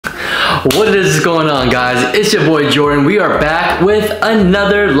What is going on, guys? It's your boy Jordan. We are back with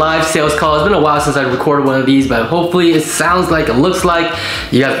another live sales call. It's been a while since I recorded one of these, but hopefully it sounds like, it looks like.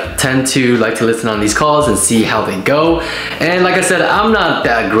 You guys tend to like to listen on these calls and see how they go. And like I said, I'm not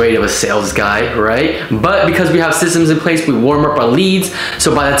that great of a sales guy, right? But because we have systems in place, we warm up our leads.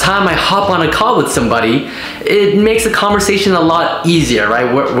 So by the time I hop on a call with somebody, it makes the conversation a lot easier,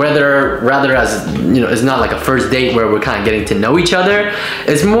 right? Rather as, you know, it's not like a first date where we're kind of getting to know each other.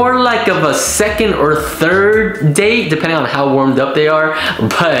 It's more like of a second or third date, depending on how warmed up they are.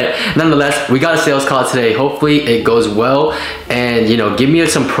 But nonetheless, we got a sales call today. Hopefully it goes well. And, you know, give me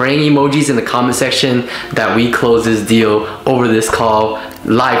some praying emojis in the comment section that we close this deal over this call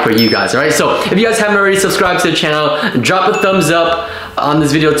live for you guys. All right, so if you guys haven't already subscribed to the channel, drop a thumbs up on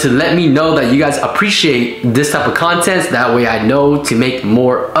this video to let me know that you guys appreciate this type of content. That way I know to make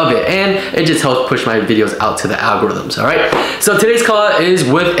more of it, and it just helps push my videos out to the algorithms. All right, so today's call is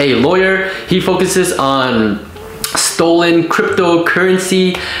with a lawyer. He focuses on stolen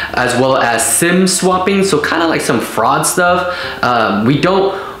cryptocurrency as well as SIM swapping, so kind of like some fraud stuff. We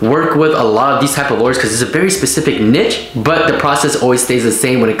don't work with a lot of these type of lawyers because it's a very specific niche, but the process always stays the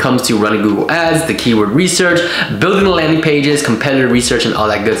same when it comes to running Google ads, the keyword research, building the landing pages, competitor research, and all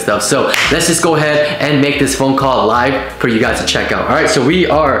that good stuff. So let's just go ahead and make this phone call live for you guys to check out. All right, so we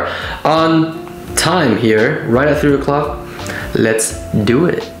are on time here, right at 3 o'clock. Let's do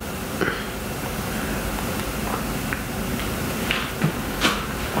it.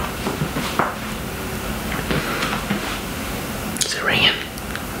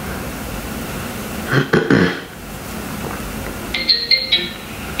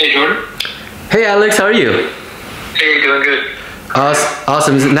 Hey Jordan. Hey Alex, how are you? Hey, doing good.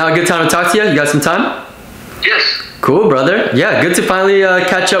 Awesome. Is it now a good time to talk to you? You got some time? Yes. Cool, brother. Yeah, good to finally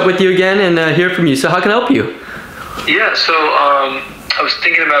catch up with you again and hear from you. So how can I help you? Yeah, so I was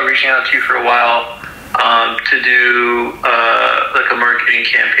thinking about reaching out to you for a while to do like a marketing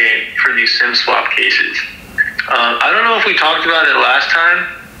campaign for these SIM swap cases. I don't know if we talked about it last time,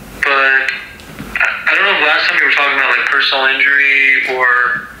 but I don't know if last time we were talking about like personal injury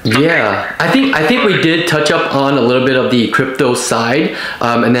or something. Yeah, I think we did touch up on a little bit of the crypto side,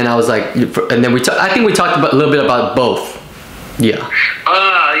 and then I was like, and then I think we talked about a little bit about both. Yeah.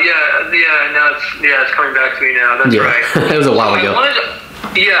 It's coming back to me now. That's right. It was a while ago.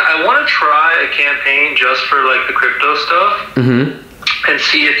 I want to try a campaign just for like the crypto stuff, and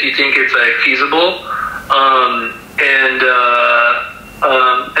see if you think it's like feasible. And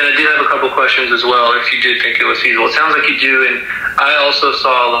I did have a couple questions as well if you did think it was feasible. It sounds like you do, and I also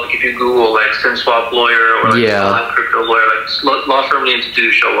saw, like, if you Google like SIM swap lawyer or like crypto lawyer, like law firm names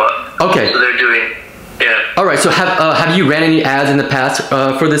do show up. Okay. So they're doing, yeah. All right. So have you ran any ads in the past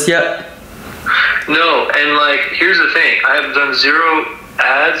for this yet? No, and like here's the thing, I have done 0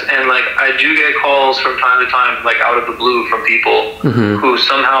 ads, and like I do get calls from time to time, like out of the blue, from people who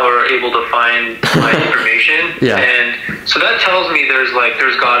somehow are able to find my information. And so that tells me there's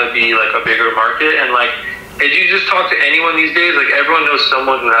got to be like a bigger market. And like if you just talk to anyone these days, like everyone knows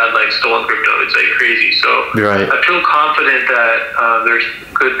someone who had like stolen crypto. It's like crazy. So I feel confident that there's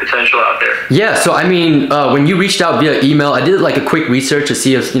good potential out there. Yeah, so I mean, when you reached out via email, I did like a quick research to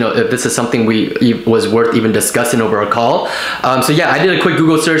see if, you know, if this is something was worth even discussing over a call. So yeah, I did a quick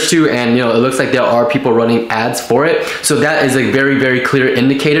Google search too, and you know, it looks like there are people running ads for it. So that is a very, very clear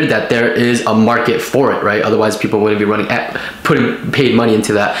indicator that there is a market for it, right? Otherwise people wouldn't be running putting paid money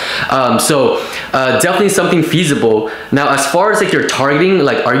into that. So definitely something feasible. Now, as far as like your targeting,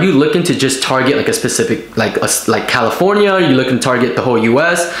 like, are you looking to just target like a specific, like California? Are you looking to target the whole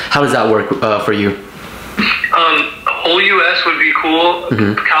US? How does that work for you? Whole US would be cool.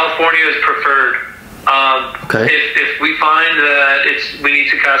 California is preferred. If we find that we need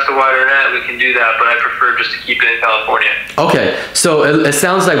to cast a wider net, we can do that, but I prefer just to keep it in California. Okay, so it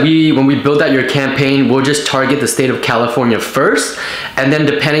sounds like when we build out your campaign, we'll just target the state of California first, and then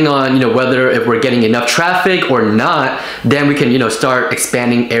depending on, you know, if we're getting enough traffic or not, then we can, you know, start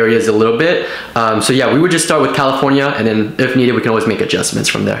expanding areas a little bit. So yeah, we would just start with California, and then if needed, we can always make adjustments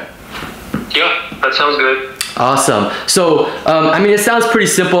from there. Yeah, that sounds good. Awesome. So, I mean, it sounds pretty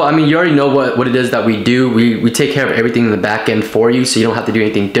simple. I mean, you already know what it is that we do. We take care of everything in the back end for you, so you don't have to do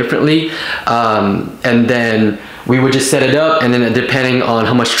anything differently. And then we would just set it up, and then depending on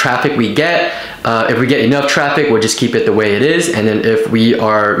how much traffic we get, if we get enough traffic, we'll just keep it the way it is. And then if we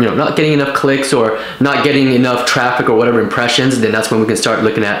are, you know, not getting enough clicks or not getting enough traffic or whatever impressions, then that's when we can start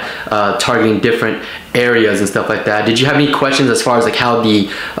looking at targeting different areas and stuff like that. Did you have any questions as far as like how the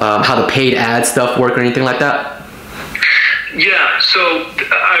paid ad stuff work or anything like that? Yeah, so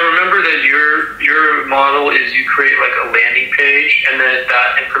I remember that your model is you create like a landing page, and then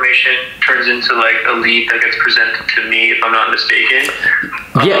that information turns into like a lead that gets presented to me, if I'm not mistaken.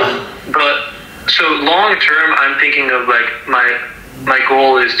 Yeah. But so long term, I'm thinking of like my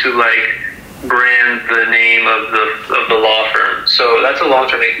goal is to like brand the name of the law firm. So that's a long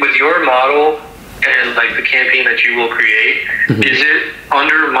term thing. With your model and like the campaign that you will create, is it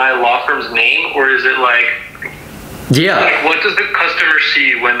under my law firm's name, or is it like? Yeah. Like, what does the customer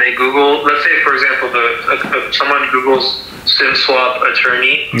see when they Google? Let's say, for example, someone Googles SIM swap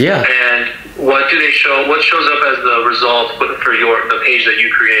attorney. Yeah. And what do they show? What shows up as the result for the page that you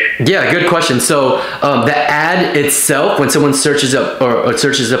create? Yeah, good question. So the ad itself, when someone searches up or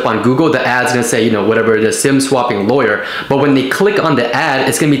searches up on Google, the ad's gonna say, you know, whatever it is, SIM swapping lawyer. But when they click on the ad,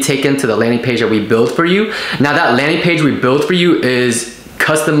 it's gonna be taken to the landing page that we built for you. Now that landing page we built for you is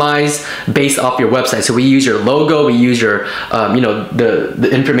customized based off your website. So we use your logo, we use your, you know,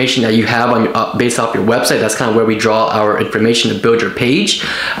 the information that you have on your, based off your website. That's kind of where we draw our information to build your page.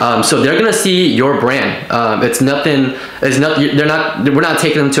 So they're gonna see your brand. It's nothing. It's not. They're not. We're not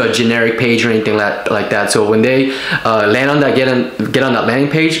taking them to a generic page or anything like that. So when they land on that, get on that landing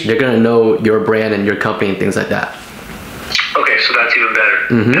page, they're gonna know your brand and your company and things like that. Okay, so that's even better.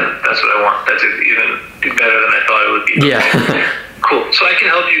 Yeah, that's what I want. That's even better than I thought it would be. Yeah. Cool. So I can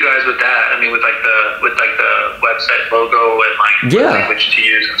help you guys with that. I mean, with the website logo and like language to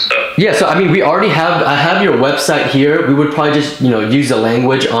use and stuff. Yeah. So I mean, I have your website here. We would probably just, you know, use the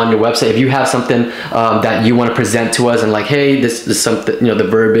language on your website. If you have something that you want to present to us and like, hey, this is something, you know, the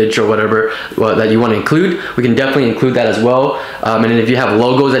verbiage or whatever that you want to include, we can definitely include that as well. And then if you have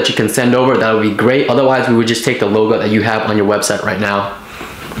logos that you can send over, that would be great. Otherwise, we would just take the logo that you have on your website right now.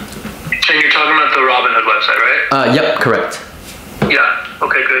 And you're talking about the Robinhood website, right? Yep. Correct. Yeah.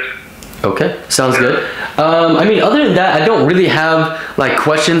 Okay, good. Okay, sounds good. I mean, other than that, I don't really have like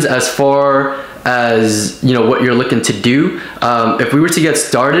questions as far as, you know, what you're looking to do. If we were to get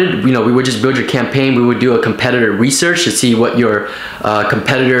started, you know, we would just build your campaign. We would do a competitor research to see what your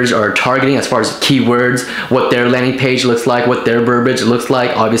competitors are targeting as far as keywords, what their landing page looks like, what their verbiage looks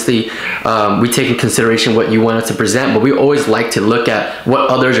like. Obviously, we take in consideration what you want us to present, but we always like to look at what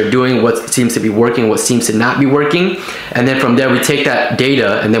others are doing, what seems to be working, what seems to not be working. And then from there, we take that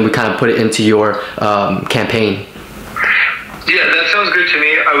data and then we kind of put it into your campaign. Yeah, that sounds good to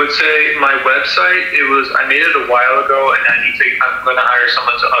me. I would say my website, I made it a while ago, and I'm going to hire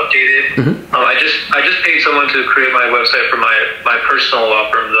someone to update it. I just paid someone to create my website for my personal law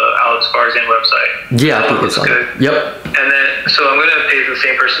firm, the Alex Farzan website. Yeah, I think it's good. Yep. And then, so I'm going to pay the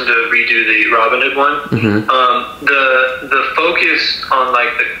same person to redo the Robinhood one. The focus on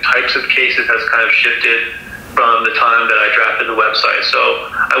like the types of cases has kind of shifted from the time that I drafted the website. So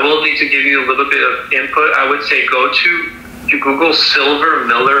I will need to give you a little bit of input. I would say go to Google Silver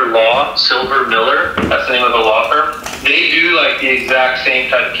Miller Law. Silver Miller, that's the name of the law firm. They do like the exact same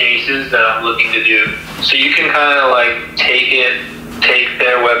type of cases that I'm looking to do. So you can kind of like take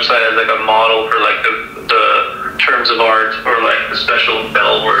their website as like a model for like the terms of art or like the special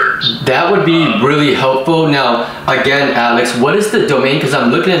bell words. That would be really helpful. Now, again, Alex, what is the domain? Because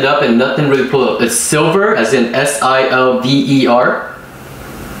I'm looking it up and nothing really pulled up. It's Silver, as in SILVER.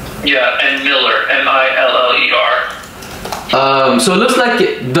 Yeah, and Miller, MILLER. So it looks like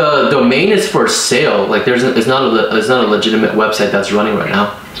the domain is for sale. Like it's not a legitimate website that's running right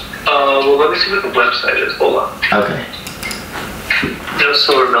now. Well, let me see what the website is. Hold on. Okay. No,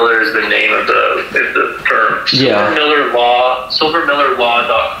 Silver Miller is the name of the firm. Yeah.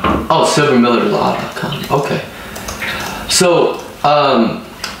 SilverMillerLaw.com. Oh, SilverMillerLaw.com. Okay. So,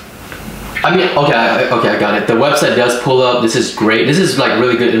 I mean, okay, I got it. The website does pull up. This is great. This is like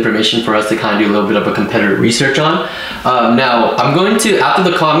really good information for us to kind of do a little bit of a competitor research on. Now, I'm going to, after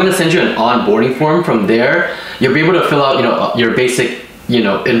the call, I'm going to send you an onboarding form. From there, you'll be able to fill out, you know, your basic, you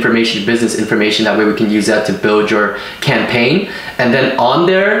know, information, business information. That way we can use that to build your campaign. And then on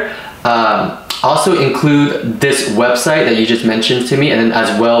there, also include this website that you just mentioned to me, and then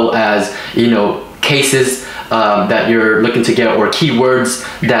as well as, you know, cases that you're looking to get, or keywords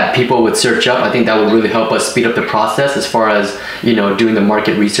that people would search up. I think that would really help us speed up the process as far as, you know, doing the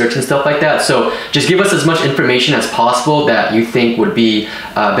market research and stuff like that. So just give us as much information as possible that you think would be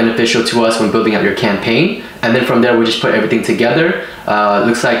beneficial to us when building out your campaign. And then from there, we just put everything together.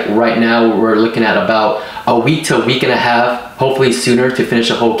 Looks like right now we're looking at about a week to a week and a half, hopefully sooner, to finish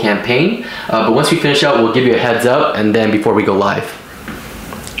the whole campaign. But once we finish out, we'll give you a heads up, and then before we go live.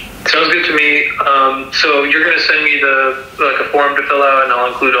 Sounds good to me. So you're going to send me a form to fill out, and I'll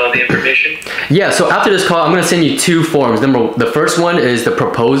include all the information? Yeah, so after this call, I'm going to send you 2 forms. The first one is the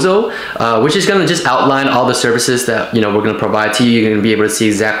proposal, which is going to just outline all the services that we're going to provide to you. You're going to be able to see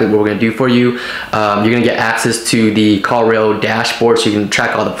exactly what we're going to do for you. You're going to get access to the CallRail dashboard, so you can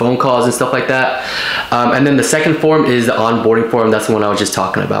track all the phone calls and stuff like that. And then the second form is the onboarding form. That's the one I was just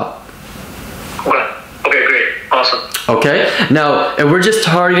talking about. Okay, great. Awesome. Okay, now if we're just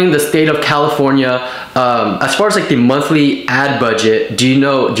targeting the state of California, as far as like the monthly ad budget, do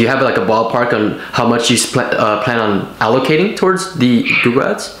you have like a ballpark on how much you plan on allocating towards the Google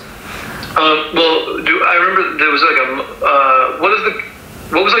ads? Well, I remember there was like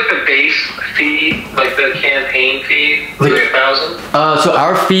what was like the base fee, like the campaign fee? Was it $1,000? So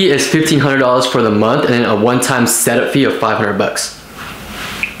our fee is $1,500 for the month, and then a one-time setup fee of $500.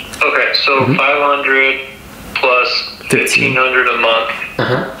 Okay, so 500 plus 1,500 a month,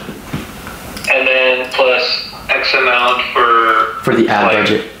 and then plus X amount for the ad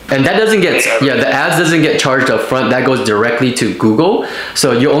budget. And that doesn't get, the ads doesn't get charged up front. That goes directly to Google.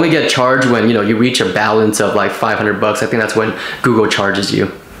 So you only get charged when you reach a balance of like $500. I think that's when Google charges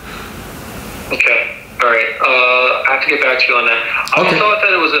you. Okay, all right. I have to get back to you on that. I thought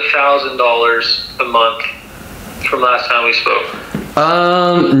that it was $1,000 a month from last time we spoke.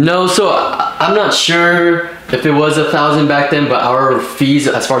 No, so I'm not sure if it was 1,000 back then, but our fees,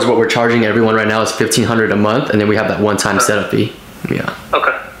 as far as what we're charging everyone right now, is $1,500 a month, and then we have that one-time setup fee. Yeah.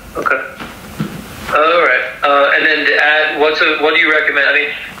 Okay. All right. And then the ad, what do you recommend? I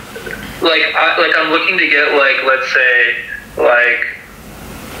mean, I'm looking to get let's say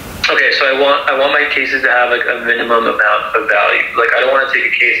okay, so I want my cases to have like a minimum amount of value. Like, I don't want to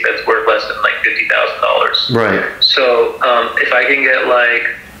take a case that's worth less than like $50,000. Right. So if I can get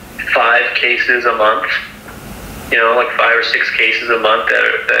like 5 cases a month, like 5 or 6 cases a month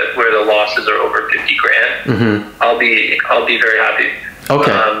that where the losses are over 50 grand, I'll be very happy.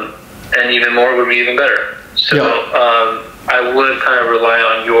 Okay. And even more would be even better. So I would kind of rely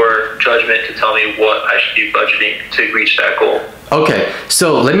on your judgment to tell me what I should be budgeting to reach that goal. Okay,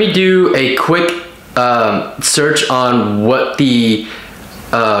 so let me do a quick search on what the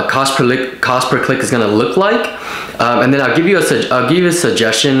cost per click is going to look like, and then I'll give you a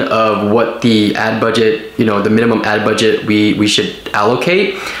suggestion of what the ad budget, the minimum ad budget we should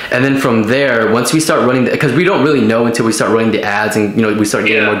allocate. And then from there, once we start running, because we don't really know until we start running the ads and we start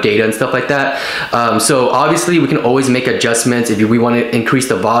getting more data and stuff like that. So obviously we can always make adjustments if we want to increase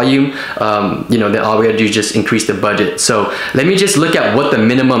the volume. Then all we gotta do is just increase the budget. So let me just look at what the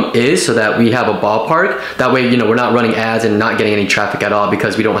minimum is so that we have a ballpark. That way, we're not running ads and not getting any traffic at all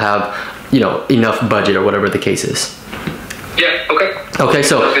because we don't have enough budget or whatever the case is. Yeah, okay. Okay,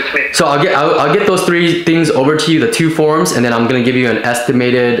 so I'll get those 3 things over to you, the 2 forms, and then I'm gonna give you an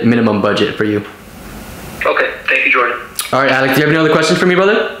estimated minimum budget for you. Okay, thank you, Jordan. All right, Alex, do you have any other questions for me,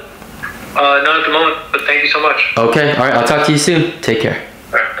 brother? Not at the moment, but thank you so much. Okay, all right, I'll talk to you soon. Take care.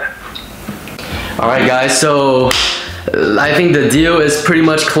 All right. All right, guys, so I think the deal is pretty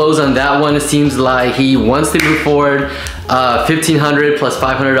much closed on that one. It seems like he wants to move forward. $1,500 plus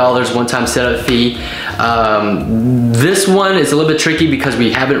 $500 one-time setup fee. This one is a little bit tricky because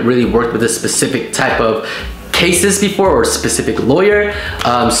we haven't really worked with a specific type of cases before or a specific lawyer,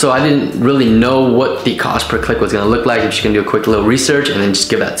 so I didn't really know what the cost per click was going to look like. If you can do a quick little research and then just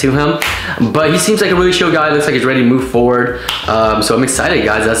give that to him. But he seems like a really chill guy. Looks like he's ready to move forward. So I'm excited,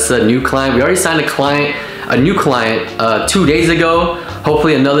 guys. That's a new client. We already signed a new client 2 days ago.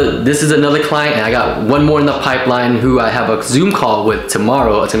 Hopefully this is another client, and I got one more in the pipeline who I have a Zoom call with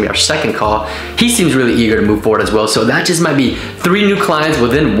tomorrow. It's gonna be our second call. He seems really eager to move forward as well. So that just might be 3 new clients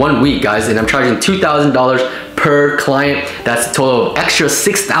within 1 week, guys. And I'm charging $2,000 per client. That's a total of extra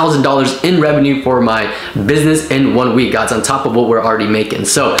 $6,000 in revenue for my business in 1 week, guys, on top of what we're already making.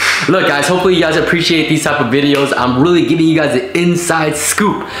 So look, guys, hopefully you guys appreciate these type of videos. I'm really giving you guys the inside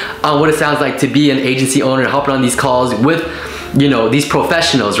scoop on what it sounds like to be an agency owner, hopping on these calls with these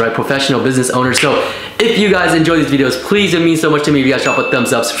professionals, right? Professional business owners. So if you guys enjoy these videos, please, it means so much to me if you guys drop a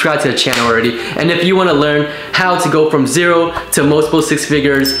thumbs up, subscribe to the channel already. And if you want to learn how to go from 0 to multiple 6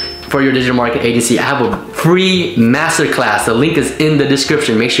 figures for your digital marketing agency, I have a free masterclass. The link is in the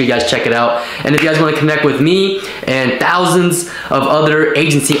description. Make sure you guys check it out. And if you guys want to connect with me and thousands of other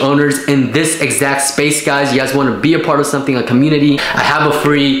agency owners in this exact space, guys, you guys want to be a part of something, a community, I have a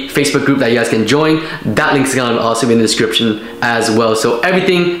free Facebook group that you guys can join. That link is going to also be in the description as well. So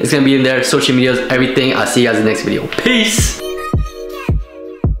everything is going to be in there, social medias, everything. I'll see you guys in the next video. Peace.